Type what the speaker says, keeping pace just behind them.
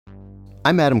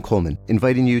I'm Adam Coleman,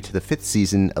 inviting you to the 5th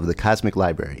season of the Cosmic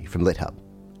Library from LitHub.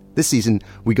 This season,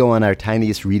 we go on our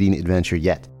tiniest reading adventure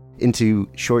yet, into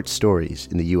short stories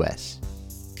in the U.S.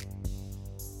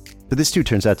 But this too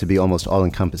turns out to be almost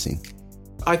all-encompassing.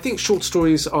 I think short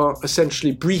stories are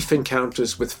essentially brief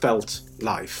encounters with felt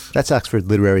life. That's Oxford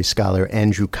literary scholar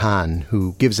Andrew Kahn,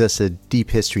 who gives us a deep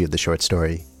history of the short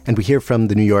story. And we hear from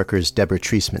The New Yorker's Deborah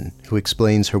Treisman, who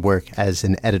explains her work as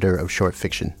an editor of short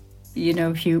fiction. You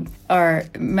know, if you are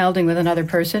melding with another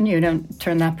person, you don't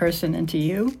turn that person into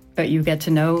you, but you get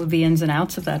to know the ins and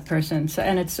outs of that person. So,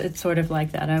 and it's sort of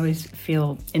like that. I always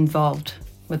feel involved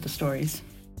with the stories.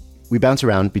 We bounce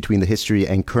around between the history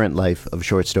and current life of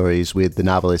short stories with the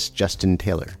novelist Justin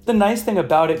Taylor. The nice thing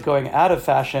about it going out of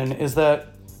fashion is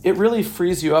that it really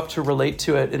frees you up to relate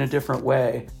to it in a different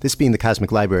way. This being the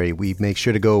Cosmic Library, we make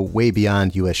sure to go way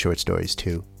beyond U.S. short stories,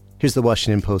 too. Here's the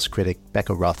Washington Post critic,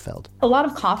 Becca Rothfeld. A lot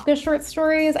of Kafka short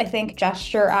stories, I think,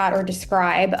 gesture at or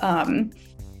describe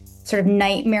sort of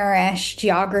nightmarish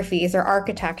geographies or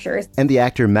architectures. And the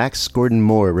actor Max Gordon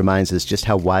Moore reminds us just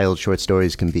how wild short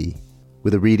stories can be,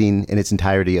 with a reading in its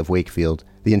entirety of Wakefield,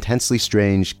 the intensely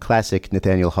strange, classic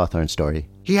Nathaniel Hawthorne story.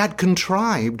 He had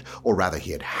contrived, or rather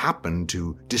he had happened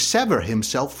to dissever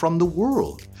himself from the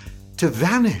world, to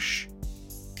vanish.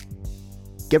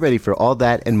 Get ready for all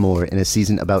that and more in a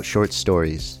season about short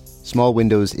stories, small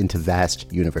windows into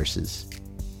vast universes.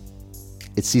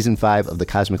 It's season 5 of the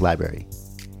Cosmic Library,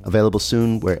 available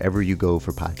soon wherever you go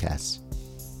for podcasts.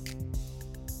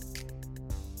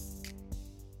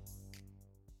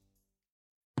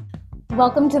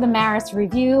 Welcome to the Maris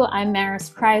Review. I'm Maris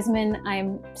Kreisman.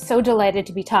 I'm so delighted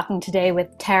to be talking today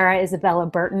with Tara Isabella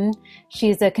Burton.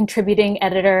 She's a contributing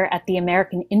editor at The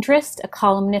American Interest, a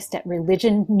columnist at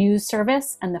Religion News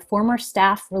Service, and the former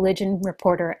staff religion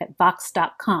reporter at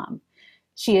Vox.com.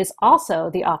 She is also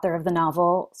the author of the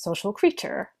novel Social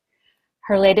Creature.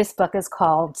 Her latest book is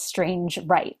called Strange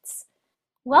Rights.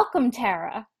 Welcome,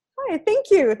 Tara. Hi,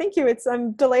 thank you.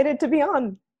 I'm delighted to be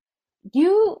on.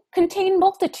 You contain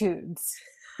multitudes.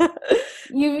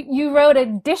 You wrote a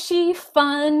dishy,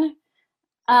 fun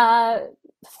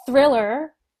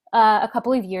thriller a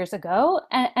couple of years ago,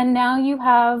 and now you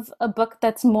have a book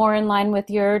that's more in line with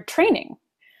your training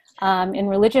in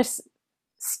religious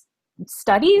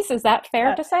studies. Is that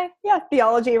fair to say? Yeah,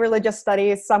 theology, religious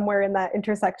studies, somewhere in that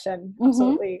intersection.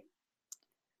 Absolutely.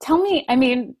 Tell me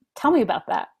about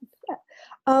that.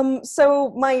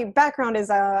 So my background is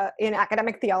in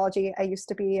academic theology. I used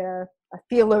to be a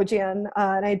theologian,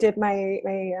 and I did my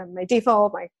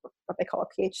DPhil, what they call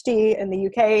a PhD in the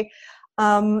UK.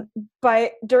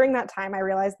 But during that time, I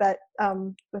realized that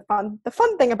the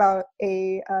fun thing about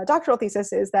a doctoral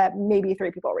thesis is that maybe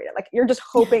 3 people read it. Like, you're just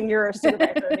hoping your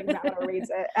supervisor or examiner reads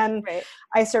it. And right.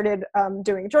 I started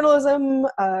doing journalism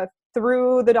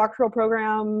through the doctoral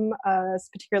program,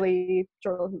 particularly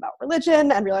journalism about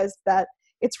religion, and realized that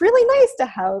it's really nice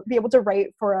to be able to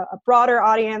write for a broader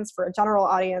audience, for a general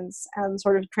audience, and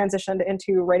sort of transitioned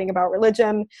into writing about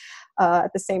religion,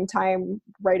 at the same time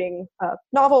writing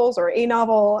novels or a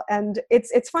novel. And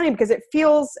it's funny because it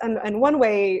feels, in one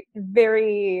way,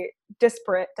 very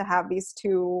disparate to have these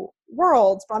two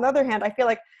worlds. But on the other hand, I feel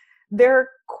like they're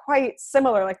quite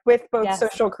similar, like with both Yes.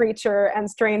 Social Creature and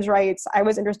Strange Rights. I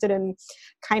was interested in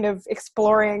kind of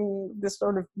exploring this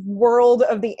sort of world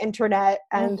of the internet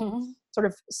and sort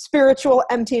of spiritual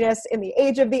emptiness in the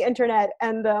age of the internet.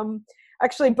 And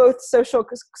actually both Social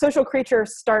Creature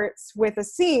starts with a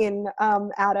scene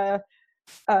at a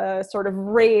sort of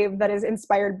rave that is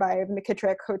inspired by the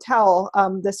McKittrick Hotel,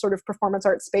 this sort of performance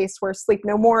art space where Sleep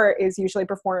No More is usually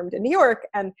performed in New York.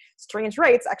 And Strange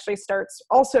Rights actually starts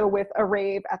also with a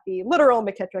rave at the literal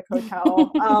McKittrick Hotel,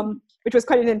 which was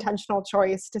quite an intentional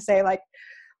choice to say, like,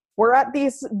 we're at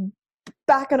these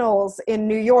bacchanals in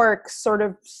New York, sort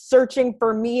of searching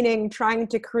for meaning, trying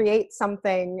to create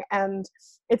something. And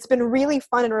it's been really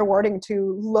fun and rewarding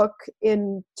to look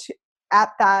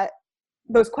at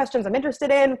those questions I'm interested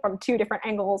in from 2 different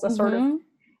angles, a sort of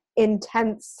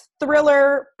intense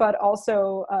thriller, but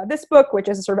also this book, which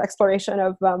is a sort of exploration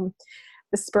of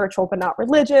the spiritual but not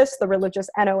religious, the religious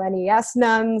NONES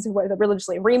nuns, the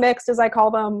religiously remixed, as I call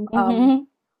them,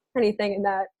 anything in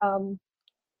that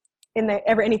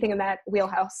anything in that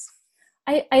wheelhouse.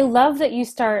 I love that you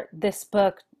start this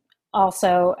book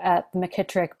also at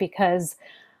McKittrick, because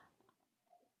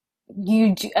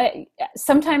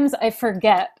sometimes I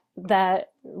forget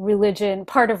that religion,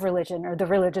 part of religion, or the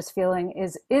religious feeling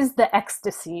is the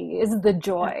ecstasy, is the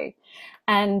joy.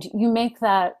 And you make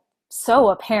that so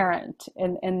apparent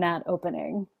in that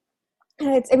opening.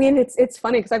 It's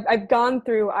funny because I've gone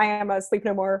through, I am a Sleep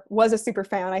No More, was a super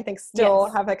fan, I think still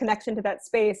have a connection to that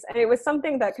space. And it was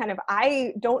something that kind of,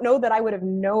 I don't know that I would have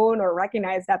known or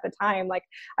recognized at the time. Like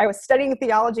I was studying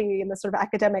theology in this sort of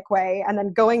academic way and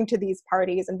then going to these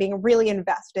parties and being really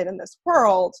invested in this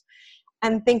world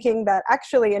and thinking that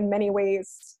actually in many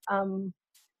ways,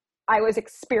 I was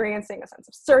experiencing a sense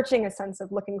of searching, a sense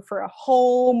of looking for a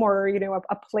home or,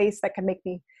 a place that can make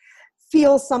me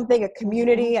feel something, a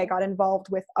community. I got involved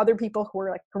with other people who were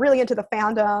like really into the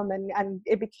fandom and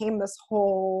it became this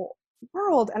whole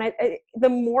world. And the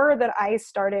more that I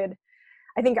started,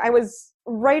 I think I was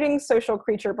writing Social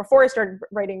Creature before I started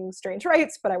writing Strange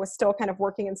Rights, but I was still kind of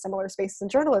working in similar spaces in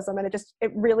journalism. And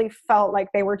it really felt like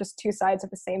they were just two sides of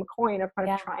the same coin of kind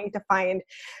of trying to find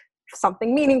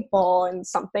something meaningful and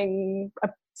a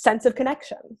sense of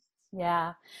connection.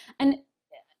 Yeah. And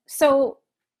so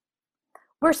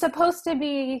we're supposed to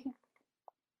be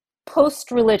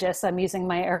post-religious, I'm using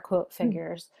my air quote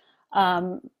figures,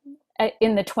 in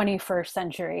the 21st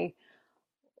century.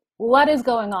 What is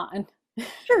going on?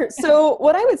 Sure. So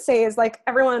what I would say is like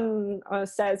everyone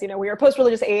says, we are a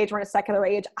post-religious age, we're in a secular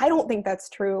age. I don't think that's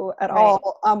true at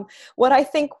all. What I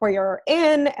think we are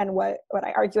in and what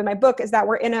I argue in my book is that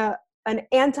we're in an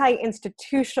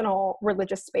anti-institutional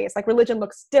religious space. Like religion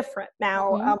looks different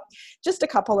now. Just a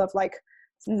couple of like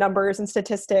numbers and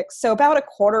statistics. So about a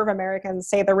quarter of Americans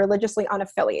say they're religiously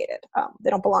unaffiliated. They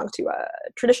don't belong to a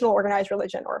traditional organized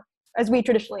religion or as we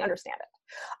traditionally understand it.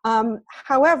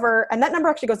 However, and that number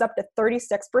actually goes up to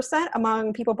 36%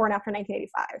 among people born after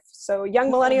 1985. So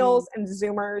young millennials and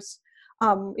Zoomers,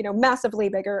 massively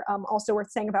bigger. Also worth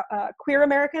saying about queer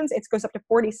Americans, it goes up to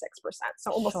 46%.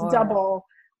 So almost double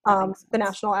the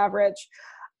national average.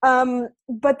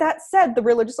 But that said, the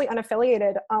religiously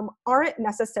unaffiliated aren't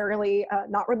necessarily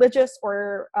not religious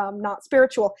or not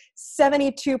spiritual.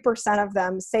 72% of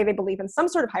them say they believe in some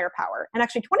sort of higher power. And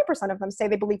actually 20% of them say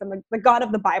they believe in the God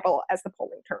of the Bible, as the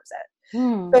polling terms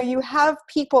it. So you have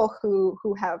people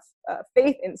who have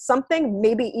faith in something,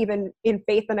 maybe even in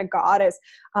faith in a God as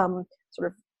sort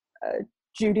of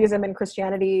Judaism and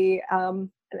Christianity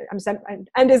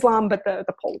and Islam, but the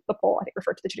poll I think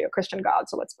referred to the Judeo-Christian God.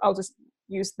 So I'll just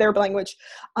use their language.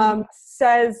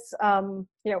 Says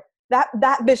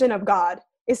that vision of God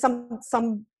is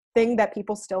something that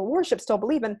people still worship, still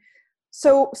believe in.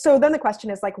 So then the question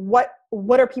is like, what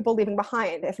are people leaving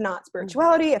behind, if not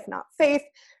spirituality, if not faith?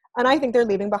 And I think they're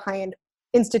leaving behind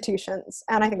institutions.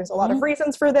 And I think there's a lot of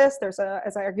reasons for this. As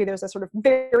I argue, there's a sort of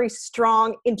very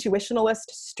strong intuitionalist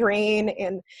strain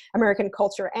in American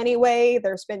culture anyway.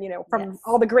 There's been, from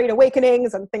all the great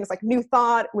awakenings and things like New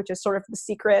Thought, which is sort of the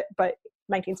secret, but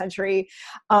 19th century,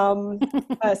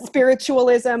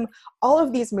 spiritualism, all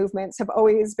of these movements have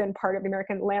always been part of the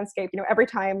American landscape. Every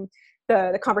time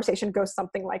the conversation goes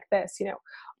something like this,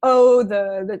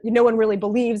 no one really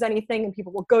believes anything and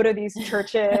people will go to these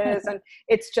churches and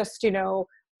it's just,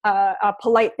 a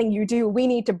polite thing you do. We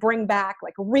need to bring back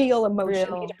like real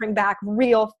emotion. We need to bring back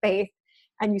real faith.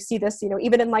 And you see this,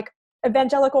 even in like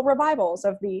evangelical revivals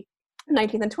of the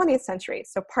 19th and 20th century.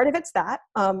 So part of it's that.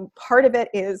 Part of it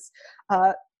is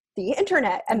the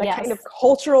internet and the kind of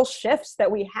cultural shifts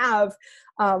that we have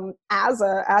as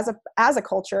a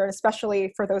culture, and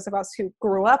especially for those of us who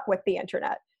grew up with the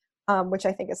internet, which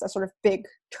I think is a sort of big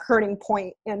turning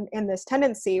point in this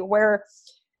tendency where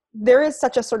there is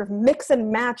such a sort of mix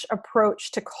and match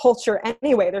approach to culture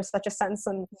anyway. There's such a sense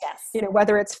in,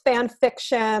 whether it's fan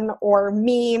fiction or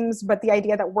memes, but the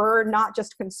idea that we're not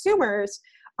just consumers,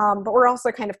 but we're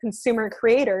also kind of consumer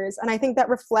creators. And I think that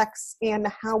reflects in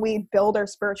how we build our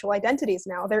spiritual identities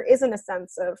now. There isn't a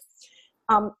sense of,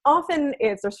 often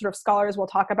there's sort of scholars will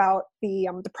talk about the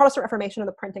Protestant Reformation and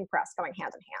the printing press going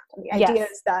hand in hand. And the idea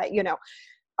is that,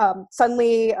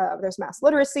 suddenly there's mass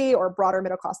literacy or broader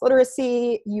middle-class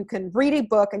literacy. You can read a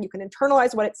book and you can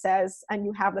internalize what it says, and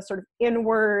you have this sort of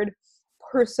inward,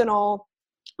 personal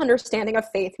understanding of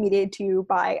faith mediated to you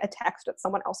by a text that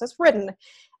someone else has written,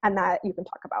 and that you can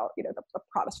talk about, the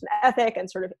Protestant ethic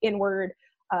and sort of inward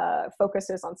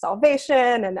focuses on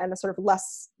salvation and the sort of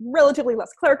relatively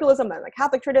less clericalism than the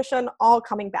Catholic tradition, all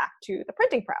coming back to the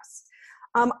printing press.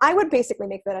 I would basically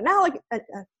make that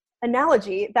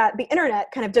analogy that the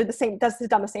internet kind of has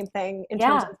done the same thing in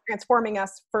terms of transforming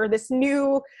us for this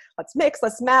new, let's mix,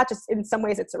 let's match. In some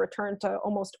ways, it's a return to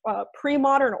almost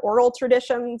pre-modern oral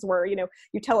traditions where, you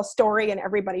tell a story and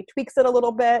everybody tweaks it a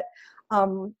little bit.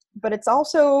 But it's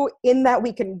also in that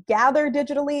we can gather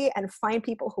digitally and find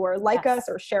people who are like us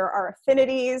or share our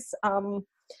affinities.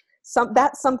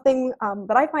 that's something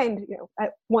that I find,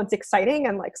 at once exciting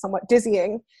and like somewhat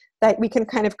dizzying, that we can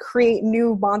kind of create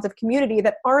new bonds of community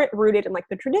that aren't rooted in like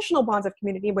the traditional bonds of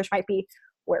community, which might be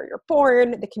where you're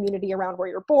born, the community around where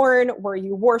you're born, where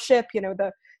you worship,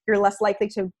 you're less likely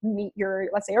to meet your,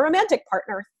 let's say, a romantic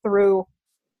partner through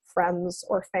friends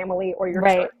or family or your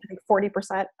church. I think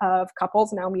 40% of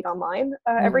couples now meet online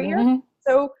every year.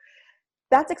 So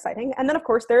that's exciting. And then of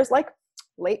course there's like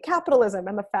late capitalism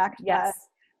and the fact that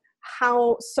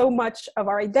how so much of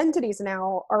our identities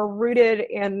now are rooted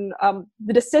in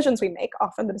the decisions we make,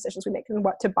 often the decisions we make in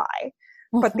what to buy.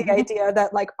 But the idea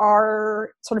that like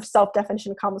our sort of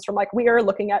self-definition comes from like, we are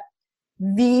looking at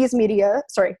these media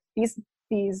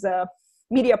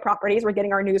properties. We're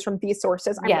getting our news from these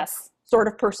sources. I'm the sort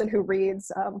of person who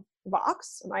reads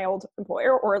Vox, my old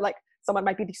employer, or like someone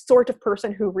might be the sort of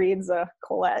person who reads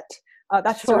Colette.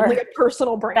 That's certainly a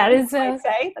personal brand. That is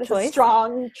a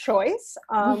strong choice.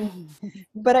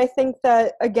 But I think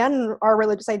that, again, our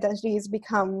religious identities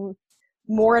become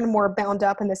more and more bound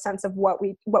up in the sense of what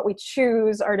we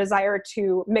choose, our desire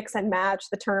to mix and match.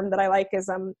 The term that I like is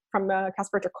from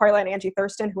Casper ter Kuile and Angie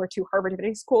Thurston, who are two Harvard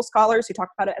Divinity School scholars who talk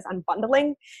about it as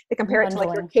unbundling. They compare it to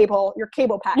like your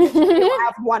cable package. You don't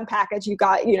have one package. You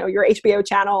got your HBO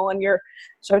channel and your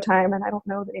Showtime, and I don't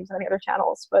know the names of any other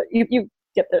channels, but you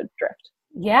get the drift.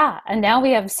 Yeah, and now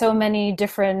we have so many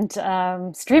different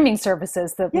streaming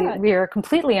services that we are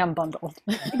completely unbundled.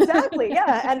 Exactly,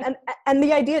 yeah, and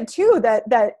the idea too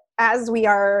that as we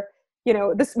are,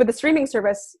 this with the streaming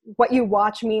service, what you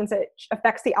watch means it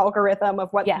affects the algorithm of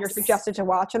what you're suggested to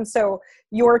watch, and so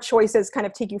your choices kind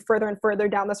of take you further and further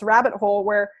down this rabbit hole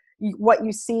where what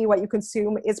you see, what you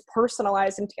consume is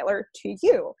personalized and tailored to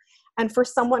you. And for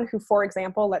someone who, for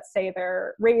example, let's say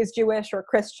they're raised Jewish or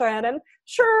Christian, and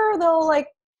sure, they'll like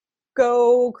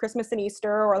go Christmas and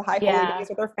Easter or the high holy days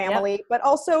with their family, but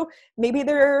also maybe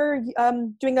they're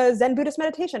doing a Zen Buddhist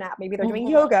meditation app. Maybe they're doing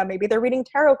yoga. Maybe they're reading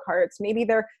tarot cards. Maybe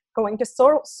they're going to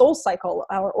Soul Cycle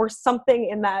or something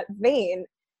in that vein.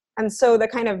 And so the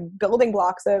kind of building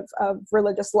blocks of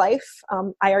religious life,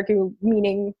 I argue,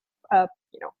 meaning,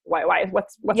 why,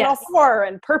 what's it all for,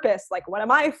 and purpose, like what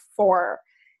am I for?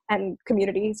 And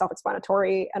community,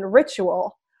 self-explanatory, and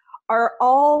ritual are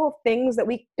all things that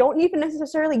we don't even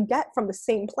necessarily get from the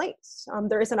same place.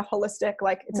 There isn't a holistic,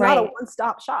 like, it's not a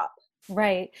one-stop shop.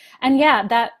 Right. And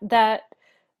that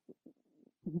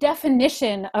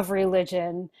definition of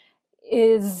religion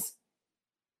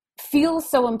feels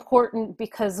so important,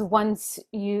 because once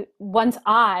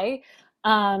I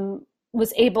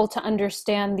was able to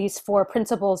understand these four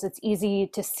principles, it's easy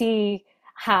to see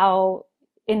how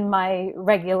in my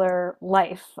regular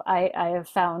life, I have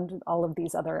found all of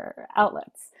these other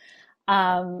outlets.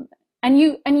 And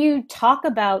you talk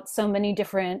about so many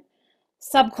different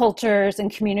subcultures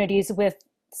and communities with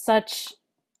such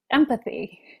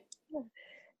empathy. I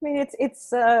mean,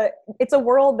 it's a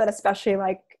world that, especially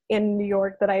like in New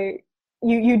York, that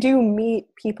you do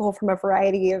meet people from a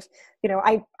variety of,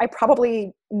 I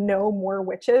probably know more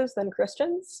witches than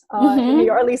Christians in New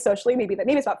York, at least socially. Maybe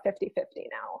it's about 50-50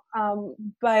 now.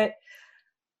 But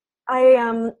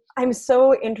I'm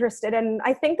so interested, and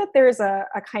I think that there's a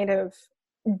kind of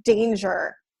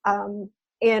danger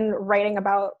in writing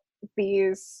about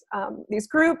these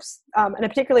groups, and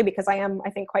particularly because I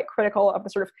think quite critical of the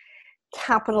sort of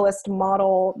capitalist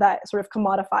model that sort of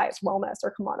commodifies wellness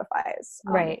or commodifies,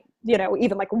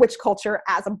 even like witch culture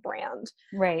as a brand.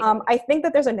 Right. I think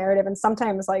that there's a narrative, and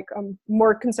sometimes like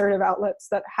more conservative outlets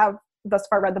that have thus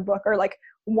far read the book are like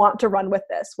want to run with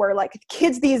this, where like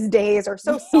kids these days are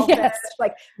so selfish,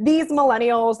 like these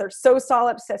millennials, they're so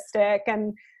solipsistic,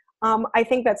 and I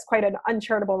think that's quite an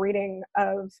uncharitable reading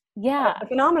of the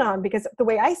phenomenon, because the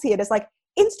way I see it is like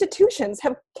institutions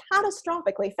have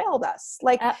catastrophically failed us,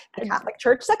 like the Catholic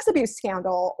Church sex abuse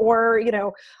scandal, or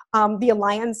the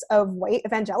alliance of white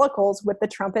evangelicals with the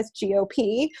Trumpist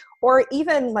GOP, or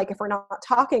even like if we're not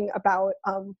talking about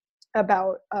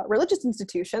religious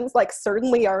institutions, like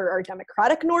certainly our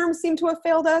democratic norms seem to have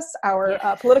failed us, our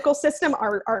political system,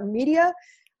 our media.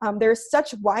 There's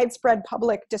such widespread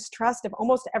public distrust of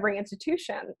almost every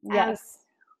institution. And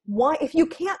why, if you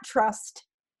can't trust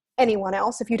anyone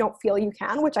else, if you don't feel you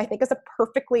can, which I think is a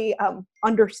perfectly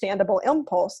understandable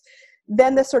impulse,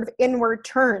 then this sort of inward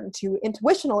turn to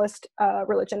intuitionalist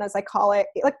religion, as I call it,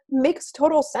 like makes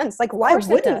total sense. Like, why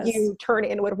wouldn't you turn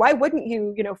inward? Why wouldn't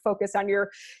you, focus on your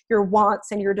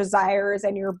wants and your desires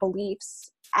and your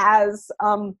beliefs as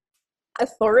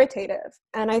authoritative?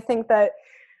 And I think that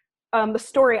the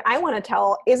story I want to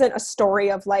tell isn't a story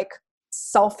of like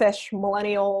selfish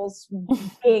millennials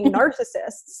being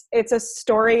narcissists. It's a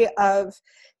story of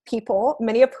people,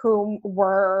 many of whom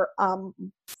were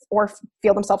or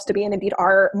feel themselves to be, and indeed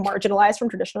are, marginalized from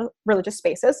traditional religious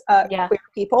spaces. Queer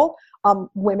people,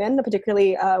 women,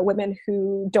 particularly women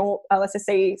who don't, let's just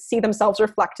say, see themselves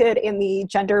reflected in the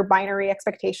gender binary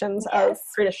expectations of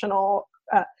traditional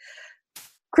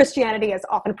Christianity as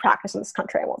often practiced in this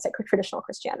country. I won't say traditional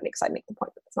Christianity because I'd make the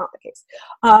point that it's not the case.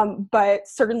 But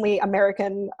certainly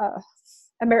American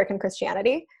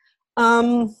Christianity.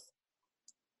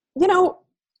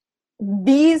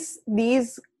 These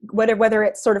whether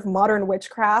it's sort of modern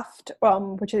witchcraft,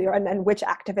 which is and witch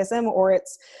activism, or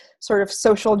it's sort of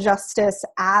social justice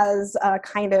as a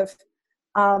kind of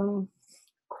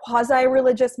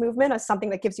quasi-religious movement, as something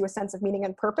that gives you a sense of meaning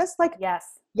and purpose. Like, yes,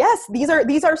 these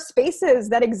are spaces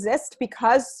that exist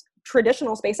because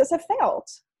traditional spaces have failed.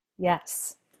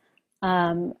 Yes,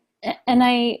 and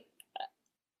I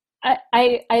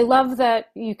love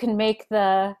that you can make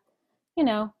the,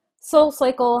 Soul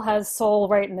Cycle has soul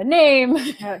right in the name.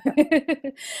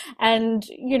 And,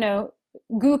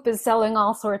 Goop is selling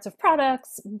all sorts of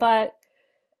products, but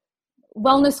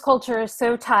wellness culture is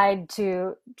so tied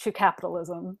to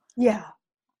capitalism. Yeah.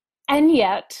 And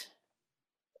yet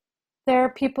there are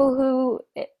people who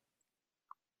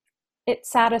it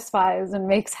satisfies and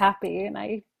makes happy. And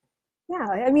I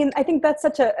think that's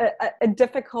such a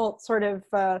difficult sort of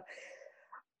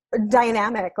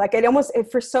dynamic. Like,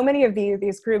 for so many of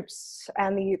these groups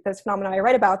and this phenomenon I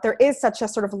write about, there is such a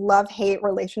sort of love-hate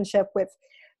relationship with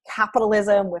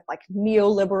capitalism, with like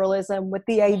neoliberalism, with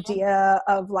the idea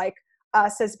of like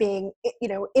us as being,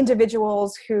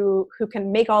 individuals who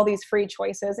can make all these free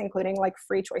choices, including like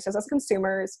free choices as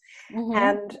consumers.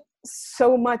 And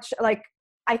so much, like,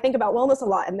 I think about wellness a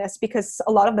lot in this because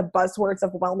a lot of the buzzwords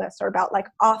of wellness are about like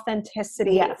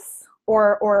authenticity,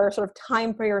 or sort of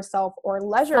time for yourself, or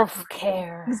leisure,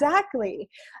 self-care. Exactly.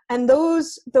 And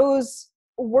those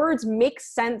words make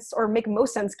sense, or make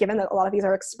most sense, given that a lot of these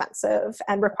are expensive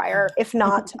and require, if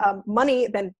not money,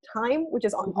 then time, which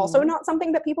is also not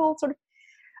something that people sort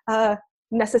of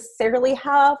necessarily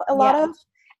have a lot of.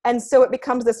 And so it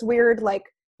becomes this weird, like,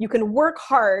 you can work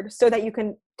hard so that you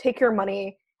can take your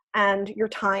money and your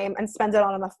time and spend it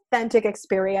on an authentic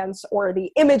experience, or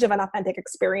the image of an authentic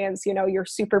experience, your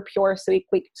super pure, sweet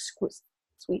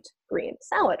green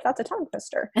salad. That's a tongue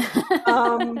twister.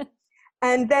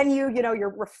 And then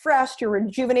you're refreshed, you're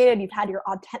rejuvenated, you've had your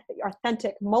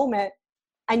authentic moment,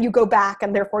 and you go back,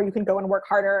 and therefore you can go and work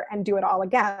harder and do it all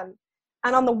again.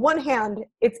 And on the one hand,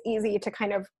 it's easy to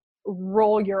kind of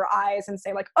roll your eyes and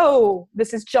say like, oh,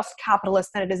 this is just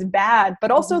capitalist and it is bad. But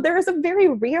also there is a very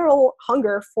real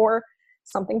hunger for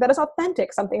something that is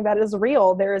authentic, something that is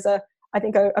real. There is I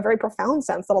think a very profound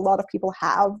sense that a lot of people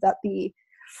have, that the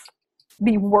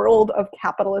world of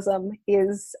capitalism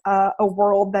is a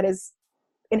world that is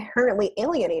inherently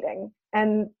alienating.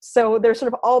 And so there's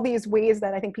sort of all these ways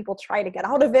that I think people try to get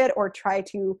out of it or try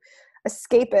to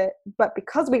escape it. But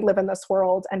because we live in this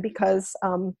world, and because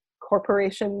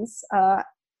corporations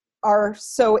are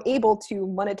so able to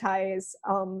monetize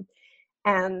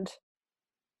and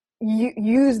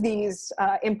use these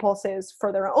impulses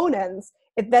for their own ends,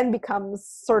 it then becomes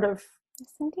sort of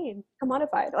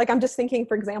commodified. Like, I'm just thinking,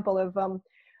 for example, of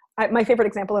my favorite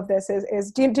example of this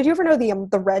is did you ever know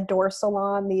the Red Door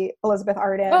Salon, the Elizabeth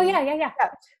Arden? Oh yeah.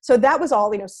 So that was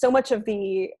all, so much of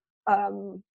the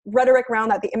rhetoric around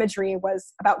that, the imagery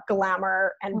was about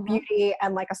glamour and beauty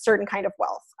and like a certain kind of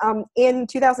wealth. In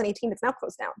 2018, it's now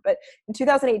closed down, but in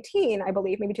 2018, I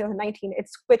believe, maybe 2019, it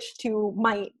switched to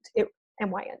Mind,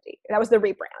 MYND. That was the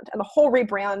rebrand. And the whole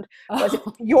rebrand was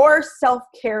your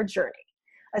self-care journey.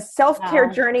 A self-care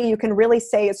journey you can really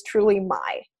say is truly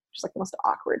which is like the most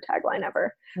awkward tagline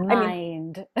ever.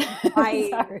 Mind.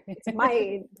 It's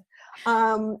mind.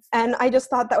 And I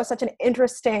just thought that was such an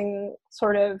interesting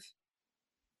sort of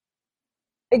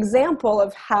example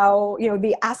of how,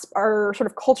 our sort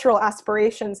of cultural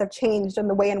aspirations have changed, and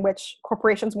the way in which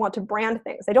corporations want to brand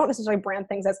things. They don't necessarily brand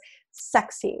things as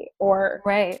sexy or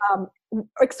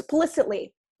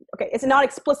explicitly. Okay, it's not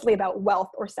explicitly about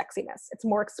wealth or sexiness. It's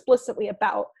more explicitly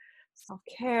about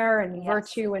self-care and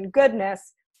virtue and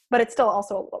goodness, but it's still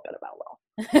also a little bit about wealth.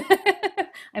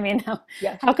 I mean,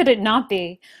 how could it not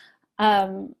be?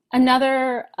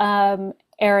 Another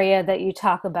area that you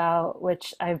talk about,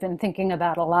 which I've been thinking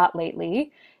about a lot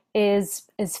lately, is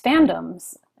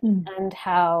fandoms, and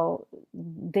how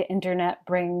the internet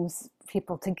brings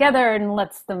people together and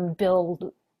lets them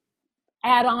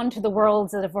add on to the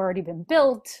worlds that have already been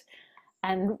built,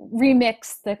 and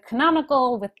remix the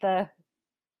canonical with the...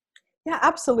 Yeah,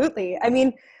 absolutely. I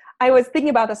mean, I was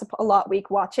thinking about this a lot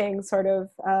watching sort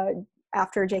of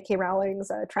after J.K. Rowling's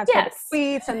transphobic Yes.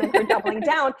 tweets, and then her doubling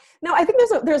down. No, I think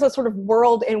there's a sort of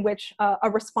world in which a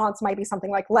response might be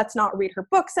something like, let's not read her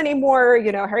books anymore,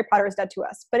 Harry Potter is dead to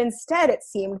us. But instead, it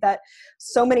seemed that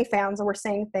so many fans were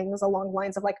saying things along the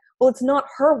lines of like, well, it's not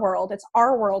her world, it's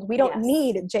our world. We don't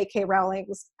need J.K.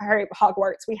 Rowling's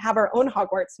Hogwarts. We have our own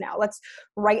Hogwarts now. Let's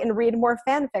write and read more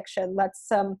fan fiction. Let's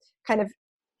kind of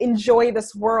enjoy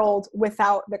this world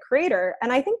without the creator.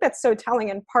 And I think that's so telling,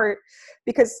 in part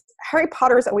because Harry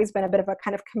Potter has always been a bit of a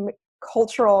kind of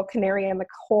cultural canary in the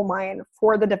coal mine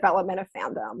for the development of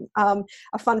fandom.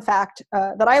 A fun fact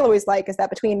that I always like is that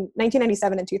between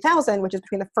 1997 and 2000, which is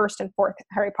between the first and fourth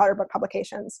Harry Potter book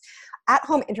publications,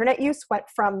 at-home internet use went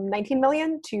from 19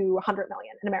 million to 100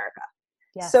 million in America.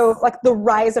 Yes. So like the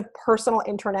rise of personal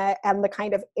internet and the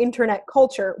kind of internet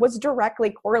culture was directly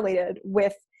correlated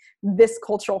with this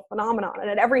cultural phenomenon. And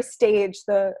at every stage,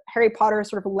 the Harry Potter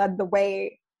sort of led the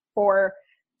way for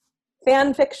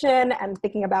fan fiction and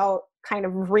thinking about kind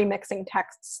of remixing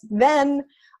texts. Then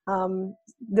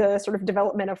the sort of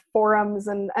development of forums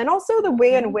and also the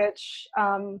way in which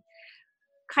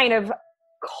kind of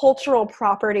cultural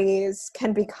properties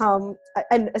can become,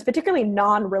 and particularly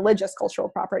non-religious cultural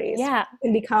properties,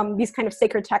 can become these kind of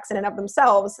sacred texts in and of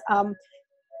themselves.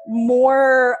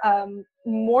 More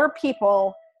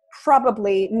people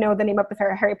probably know the name of the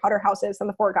Harry Potter houses than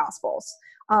the four Gospels,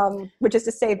 which is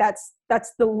to say that's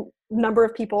the number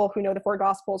of people who know the four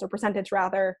Gospels, or percentage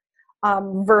rather,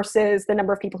 versus the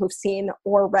number of people who've seen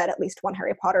or read at least one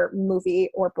Harry Potter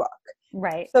movie or book.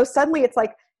 Right. So suddenly it's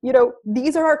like,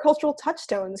 these are our cultural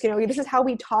touchstones. This is how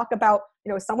we talk about,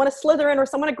 someone a Slytherin or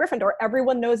someone a Gryffindor.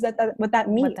 Everyone knows what that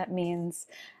means. What that means.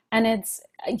 And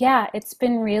it's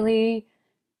been really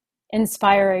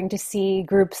inspiring to see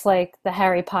groups like the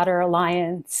Harry Potter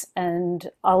Alliance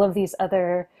and all of these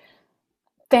other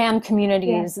fan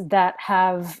communities that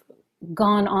have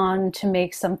gone on to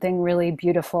make something really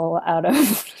beautiful out of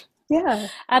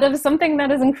something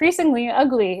that is increasingly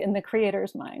ugly in the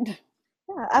creator's mind.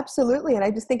 Yeah, absolutely. And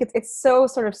I just think it's so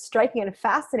sort of striking and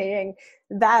fascinating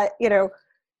that,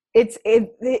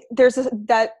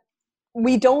 that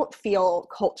we don't feel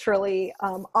culturally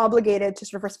obligated to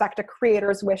sort of respect a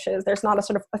creator's wishes. There's not a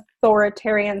sort of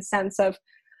authoritarian sense of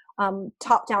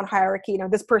top-down hierarchy.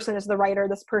 This person is the writer,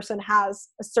 this person has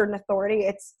a certain authority.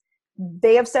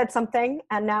 They have said something,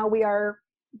 and now we are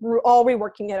all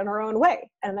reworking it in our own way.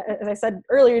 And as I said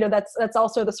earlier, that's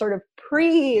also the sort of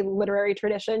pre-literary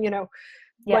tradition,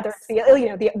 whether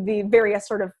it's the various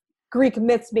sort of Greek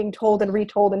myths being told and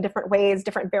retold in different ways,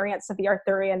 different variants of the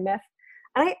Arthurian myth.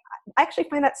 And I actually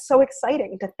find that so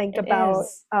exciting to think about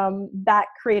that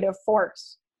creative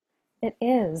force. It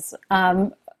is.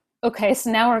 Okay,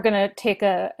 so now we're going to take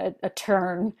a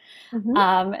turn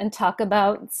and talk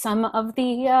about some of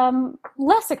the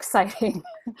less exciting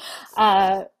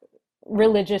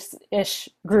religious-ish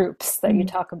groups that you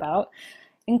talk about,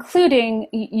 including,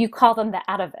 you call them the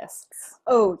atavists.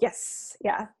 Oh, yes.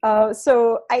 Yeah.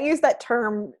 So I use that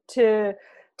term to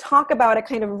talk about a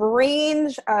kind of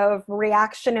range of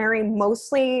reactionary,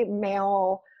 mostly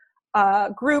male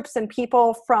groups and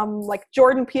people, from like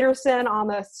Jordan Peterson on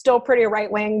the still pretty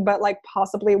right wing, but like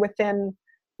possibly within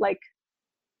like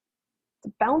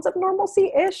the bounds of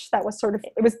normalcy-ish. That was sort of,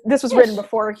 this was written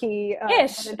before he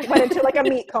went into like a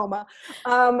meat coma.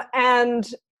 And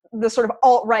the sort of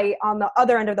alt-right on the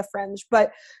other end of the fringe,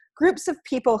 but groups of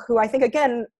people who I think,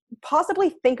 again, possibly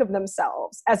think of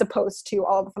themselves as opposed to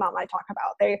all of the phenomena I talk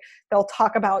about. They'll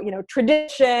talk about,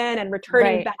 tradition and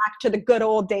returning back to the good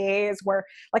old days, where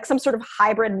like some sort of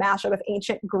hybrid mashup of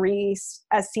ancient Greece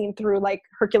as seen through like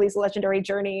Hercules' legendary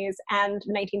journeys and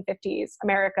 1950s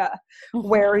America,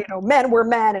 where, men were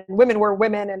men and women were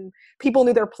women and people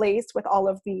knew their place with all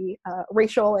of the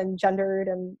racial and gendered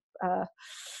and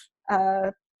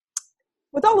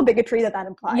with all the bigotry that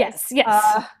implies. Yes.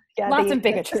 Lots of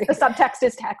bigotry. The subtext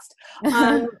is text.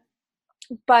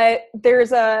 But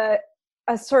there's a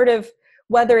sort of,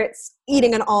 whether it's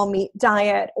eating an all-meat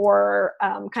diet or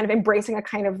kind of embracing a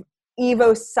kind of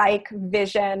evo-psych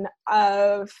vision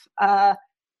of,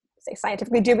 say,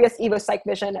 scientifically dubious evo-psych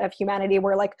vision of humanity,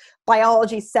 where like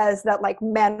biology says that like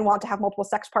men want to have multiple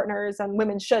sex partners and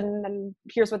women shouldn't, and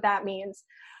here's what that means.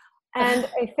 And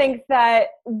I think that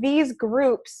these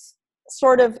groups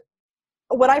sort of,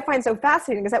 what I find so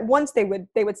fascinating is that once they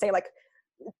would say like,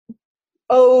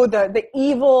 oh, the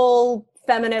evil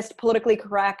feminist politically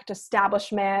correct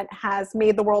establishment has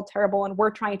made the world terrible and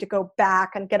we're trying to go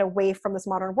back and get away from this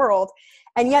modern world.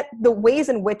 And yet the ways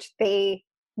in which they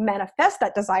manifest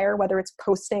that desire, whether it's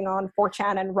posting on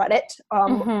 4chan and Reddit,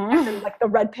 and like the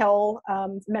Red Pill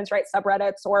men's rights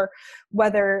subreddits, or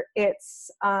whether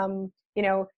it's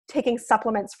taking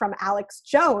supplements from Alex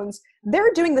Jones,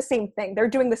 they're doing the same thing. They're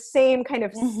doing the same kind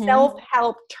of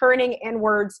self-help, turning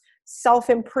inwards,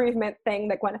 self-improvement thing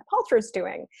that Gwyneth Paltrow is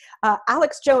doing.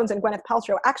 Alex Jones and Gwyneth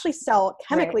Paltrow actually sell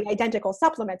chemically identical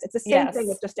supplements. It's the same thing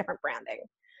with just different branding.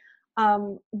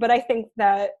 But I think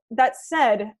that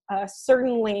said,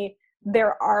 certainly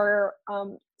there are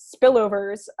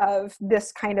spillovers of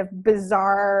this kind of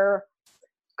bizarre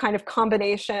kind of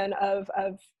combination of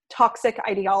toxic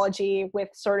ideology with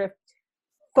sort of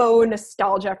faux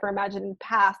nostalgia for imagined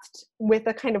past, with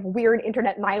a kind of weird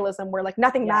internet nihilism where like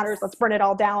nothing matters, let's burn it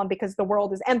all down because the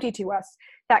world is empty to us,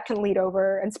 that can lead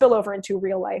over and spill over into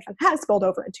real life and has spilled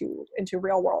over into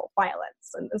real world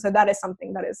violence. And so that is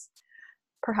something that is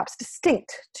perhaps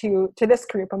distinct to this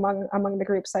group among the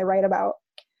groups I write about.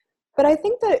 But I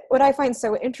think that what I find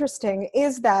so interesting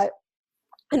is that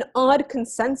an odd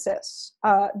consensus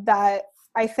that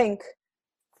I think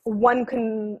one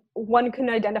can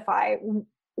identify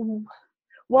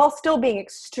while still being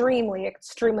extremely,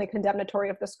 extremely condemnatory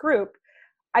of this group.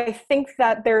 I think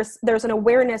that there's an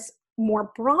awareness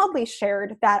more broadly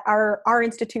shared that our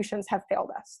institutions have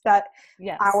failed us, that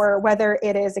our, whether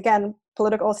it is, again,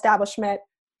 political establishment,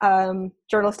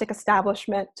 journalistic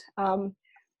establishment,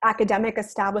 academic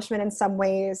establishment in some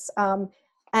ways,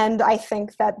 and I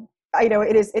think that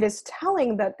it is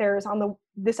telling that there's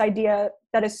this idea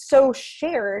that is so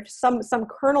shared, some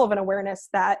kernel of an awareness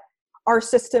that our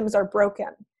systems are broken,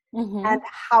 and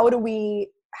how do we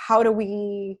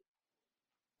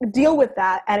deal with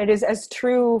that? And it is as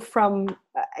true from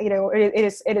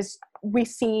it is we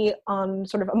see on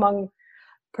sort of among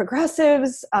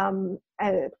progressives, and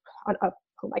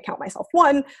whom I count myself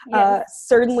one,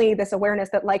 certainly this awareness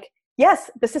that like,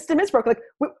 yes, the system is broken.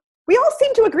 Like we all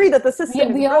seem to agree that the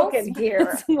system is broken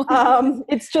here.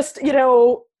 It's just,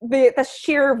 the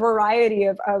sheer variety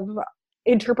of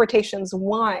interpretations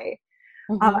why,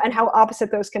 and how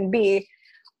opposite those can be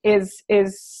is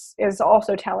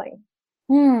also telling.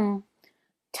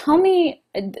 Tell me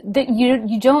that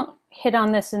you don't hit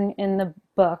on this in the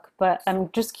book, but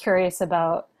I'm just curious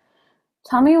about,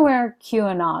 tell me where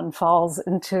QAnon falls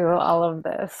into all of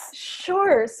this.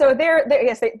 Sure. So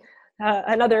yes,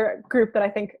 another group that I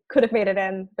think could have made it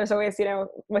in. There's always,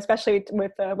 especially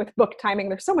with book timing,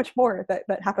 there's so much more that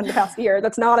happened the past year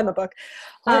that's not in the book.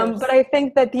 But I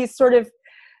think that these sort of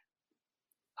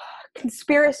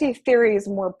conspiracy theories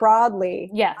more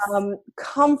broadly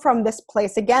come from this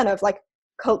place again of like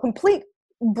complete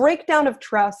breakdown of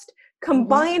trust,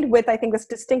 combined with, I think, this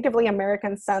distinctively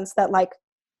American sense that like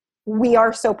we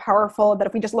are so powerful that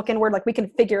if we just look inward, like we can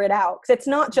figure it out. Because it's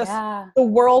not just the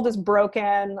world is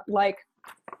broken, like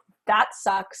that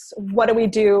sucks. What do we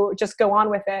do? Just go on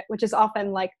with it, which is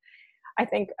often like, I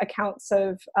think, accounts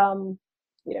of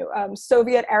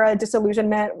Soviet era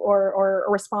disillusionment or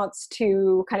a response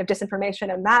to kind of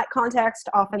disinformation in that context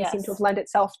often seem to have lent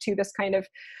itself to this kind of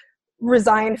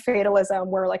resigned fatalism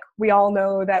where like we all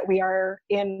know that we are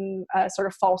in a sort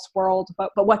of false world,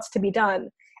 but what's to be done?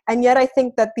 And yet I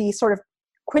think that the sort of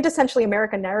quintessentially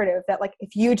American narrative that like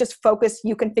if you just focus,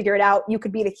 you can figure it out, you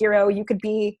could be the hero, you could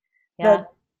be that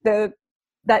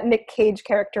Nick Cage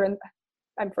character, and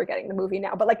I'm forgetting the movie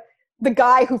now, but like the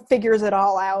guy who figures it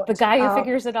all out. The guy who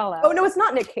figures it all out. Oh no, it's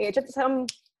not Nick Cage. It's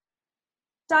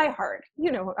Die Hard.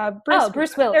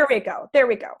 Bruce Willis. There we go.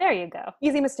 There you go.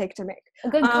 Easy mistake to make. A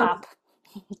good cop.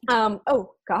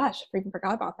 Oh gosh, I even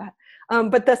forgot about that.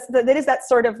 But that is that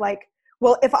sort of like,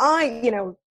 well, if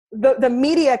I, the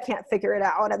media can't figure it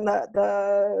out, and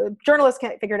the journalists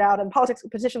can't figure it out, and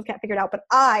politicians can't figure it out, but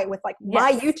I, with like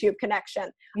my YouTube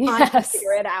connection, I can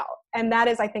figure it out. And that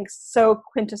is, I think, so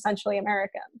quintessentially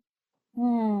American.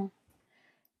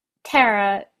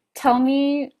 Tara, tell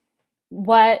me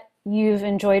what you've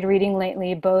enjoyed reading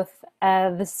lately, both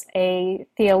as a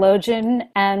theologian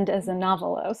and as a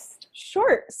novelist.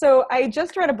 Sure. So I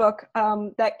just read a book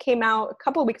that came out a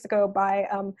couple of weeks ago by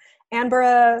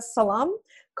Anbara Salam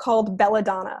called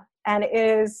Belladonna, and it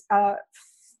is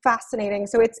fascinating.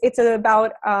 So it's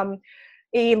about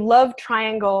a love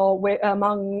triangle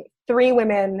among three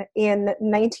women in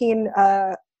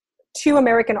 2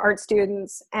 American art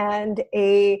students and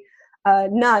a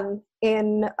nun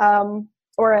in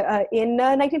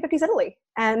 1950s Italy,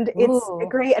 and it's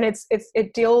great, and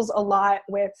it deals a lot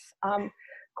with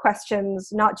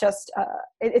questions, not just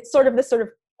it's sort of this sort of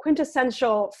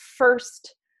quintessential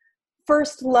first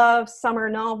love summer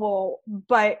novel,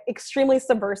 but extremely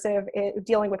subversive,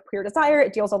 dealing with queer desire.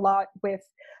 It deals a lot with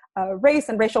race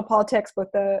and racial politics, both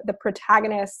the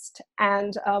protagonist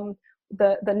and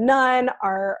the nun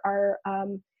are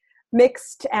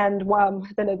mixed, and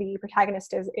the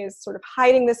protagonist is sort of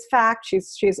hiding this fact.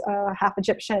 She's half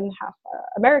Egyptian, half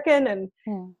American,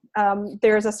 and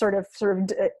there's a sort of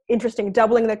interesting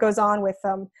doubling that goes on with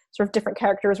sort of different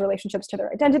characters' relationships to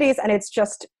their identities, and it's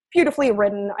just beautifully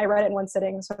written. I read it in one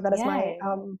sitting, so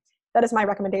that is my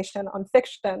recommendation on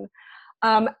fiction.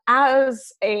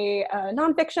 As a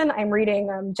nonfiction, I'm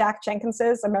reading Jack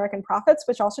Jenkins's American Prophets,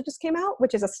 which also just came out,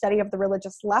 which is a study of the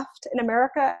religious left in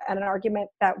America and an argument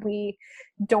that we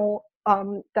don't,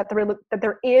 that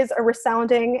there is a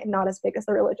resounding, not as big as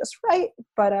the religious right,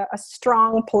 but a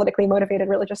strong politically motivated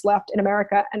religious left in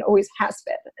America and always has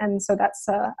been. And so that's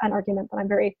an argument that I'm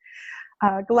very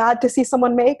glad to see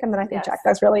someone make, and that I think Jack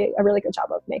does a really good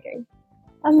job of making.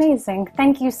 Amazing.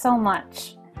 Thank you so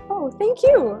much. Oh, thank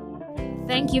you.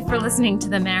 Thank you for listening to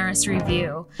the Maris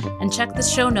Review, and check the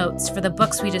show notes for the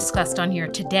books we discussed on here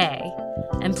today.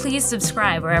 And please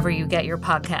subscribe wherever you get your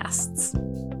podcasts.